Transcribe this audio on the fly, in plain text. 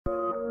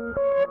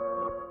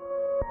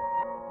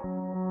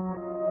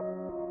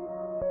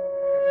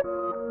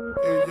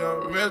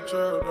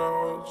Metro,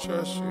 don't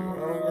trust you,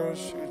 I'm gonna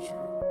shoot you.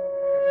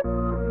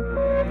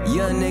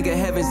 Young nigga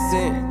heaven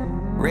sent,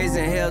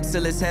 raising hell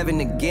till it's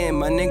heaven again.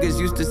 My niggas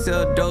used to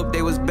sell dope,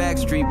 they was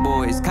Backstreet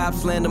Boys.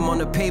 Cops land them on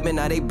the pavement,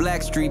 now they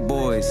Blackstreet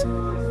Boys.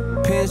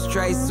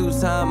 Pinstripe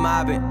suits, how I'm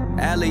mobbing.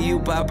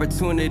 Alley-oop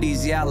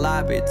opportunities, yeah, I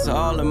lob it to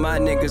all of my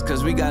niggas,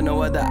 cause we got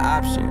no other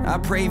option. I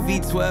pray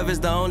V12 is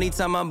the only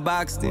time I'm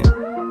boxed in.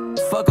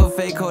 Fuck a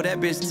fake hoe,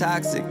 that bitch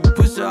toxic.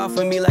 Push her off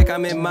of me like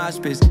I'm in mosh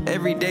pits.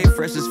 Every day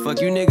fresh as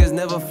fuck, you niggas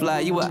never fly,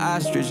 you a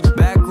ostrich.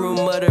 Backroom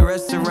of the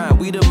restaurant,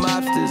 we the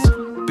mobsters.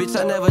 Bitch,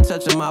 I never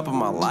touch a mop in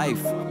my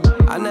life.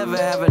 I never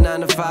have a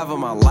 9 to 5 in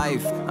my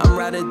life. I'm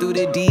riding through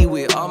the D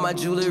with all my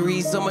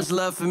jewelry. So much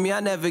love for me, I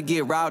never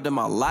get robbed in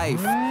my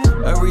life.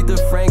 Aretha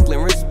Franklin,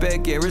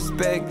 respect, yeah,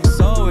 respect.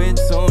 So in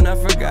tune, I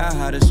forgot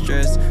how to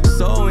stress.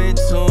 So in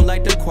tune,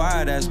 like the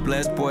choir that's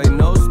blessed. Boy,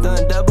 no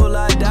stunt, double,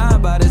 I die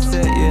by the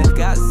set, yeah.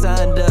 Got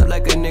signed up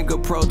like a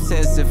nigga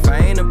protest. If I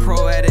ain't a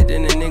pro at it,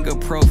 then a nigga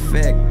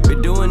perfect.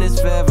 Been doing this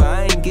forever,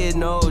 I ain't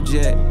getting old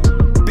yet.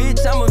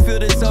 Bitch, I'ma fill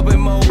this up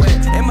and more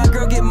wet. And my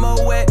girl get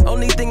more wet.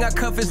 Only thing I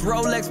cuff is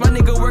Rolex. My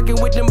nigga working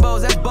with them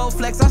bows, that's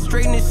Bowflex. I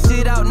straighten this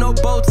shit out, no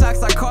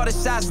Botox. I call the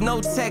shots, no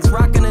text.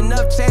 Rocking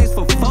enough chains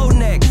for 4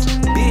 necks,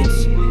 bitch.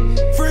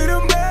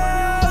 Freedom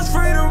bells,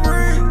 freedom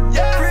ring,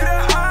 yeah.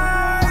 Freedom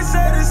eyes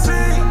at the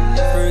sea.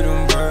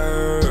 Freedom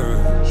bird,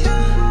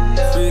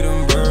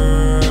 freedom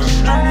bird.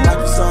 Watch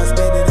me start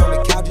standing on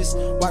the couches.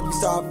 Watch me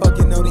start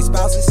fucking on these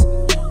spouses.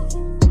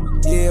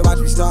 Yeah, watch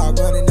me start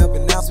running up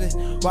announcements.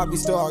 Watch me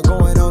start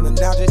going on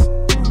announcements.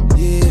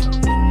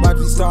 Yeah, watch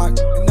me start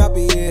getting up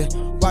in here.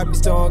 Watch me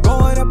start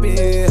going up in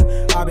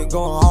here. I've been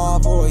going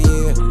hard for a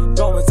year.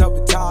 Going up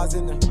with tires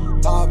in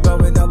the all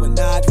blowing up a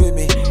notch with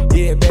me.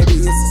 Yeah, baby,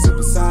 it's a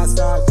super size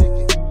star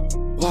ticket.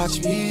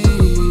 Watch me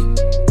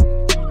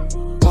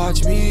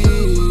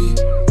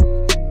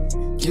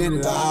get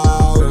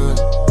louder,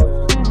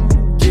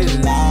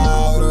 get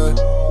louder.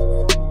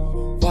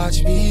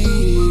 Watch me.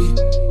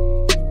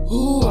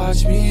 Ooh,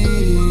 watch me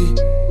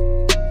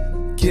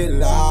get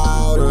loud.